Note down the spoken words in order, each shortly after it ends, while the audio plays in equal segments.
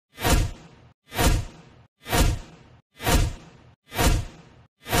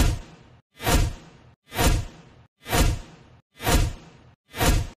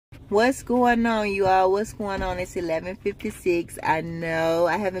What's going on, you all? What's going on? It's 11:56. I know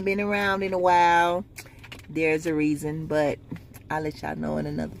I haven't been around in a while. There's a reason, but I'll let y'all know in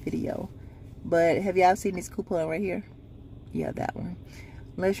another video. But have y'all seen this coupon right here? Yeah, that one.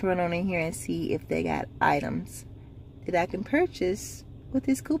 Let's run on in here and see if they got items that I can purchase with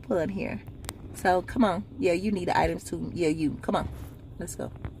this coupon here. So come on. Yeah, you need the items too. Yeah, you. Come on. Let's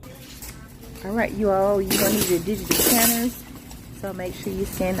go. All right, you all. You're gonna need your digital scanners. So make sure you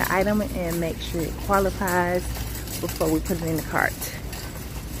scan the item and make sure it qualifies before we put it in the cart.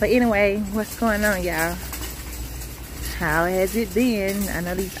 But anyway, what's going on, y'all? How has it been? I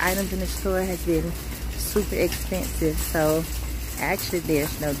know these items in the store has been super expensive, so actually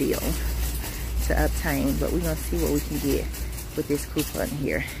there's no deal to obtain, but we're gonna see what we can get with this coupon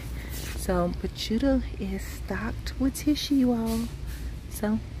here. So PACHUTA is stocked with tissue, you all.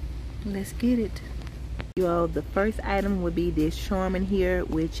 So let's get it. You all, the first item would be this Charmin here,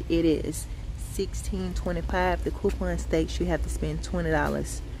 which it is $16.25. The coupon states you have to spend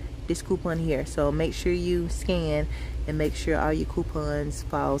 $20 this coupon here, so make sure you scan and make sure all your coupons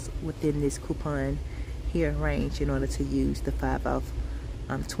falls within this coupon here range in order to use the 5 off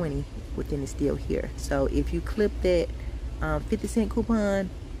 20 within this deal here. So if you clip that 50-cent coupon,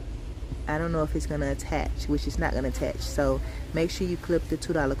 I don't know if it's gonna attach, which is not gonna attach, so make sure you clip the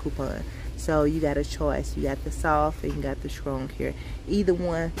 $2 coupon. So you got a choice. You got the soft and you got the strong here. Either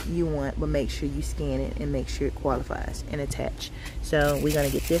one you want, but make sure you scan it and make sure it qualifies and attach. So we're gonna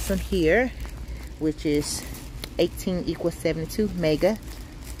get this one here, which is 18 equals 72 mega.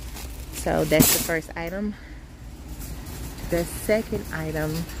 So that's the first item. The second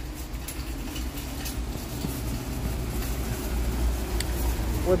item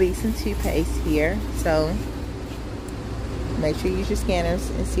will be some toothpaste here. So make sure you use your scanners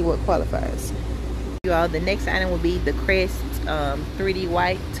and see what qualifies. You all, the next item will be the Crest 3D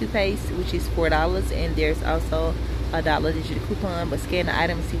white toothpaste, which is $4, and there's also a $1 digital coupon, but scan the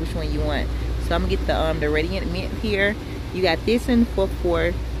item and see which one you want. So I'm gonna get the Radiant Mint here. You got this one for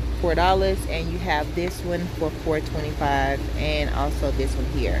 $4, and you have this one for $4.25, and also this one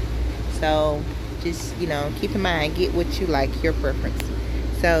here. So just, you know, keep in mind, get what you like, your preference.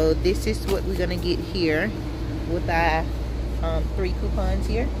 So this is what we're gonna get here with our 3 coupons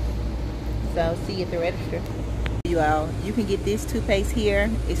here. So see you at the register. You all, you can get this toothpaste here.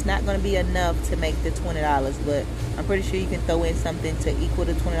 It's not going to be enough to make the $20, but I'm pretty sure you can throw in something to equal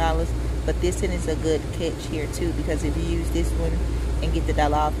the $20. But this one is a good catch here too, because if you use this one and get the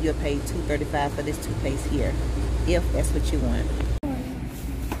 $1 off, you'll pay $2.35 for this toothpaste here, if that's what you want.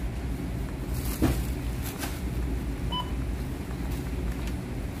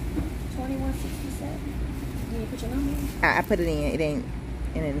 Put your number in? I put it in. It ain't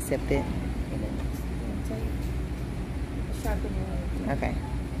accepted. Let's try putting it in. Okay.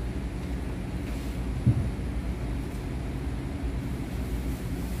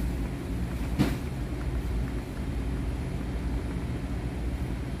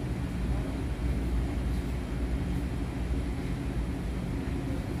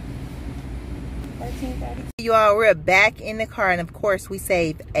 You all, we're back in the car, and of course we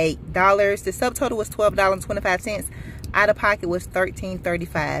saved $8. The subtotal was $12.25. Out of pocket was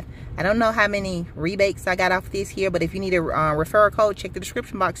 $13.35. I don't know how many rebates I got off this here, but if you need a referral code, check the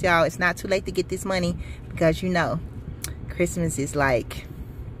description box, y'all. It's not too late to get this money, because you know Christmas is like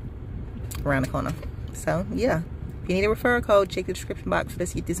around the corner. So yeah, if you need a referral code, check the description box.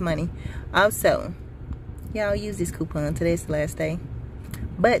 Let's get this money. Also, y'all use this coupon. Today's the last day,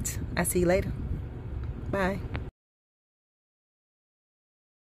 but I see you later. Bye.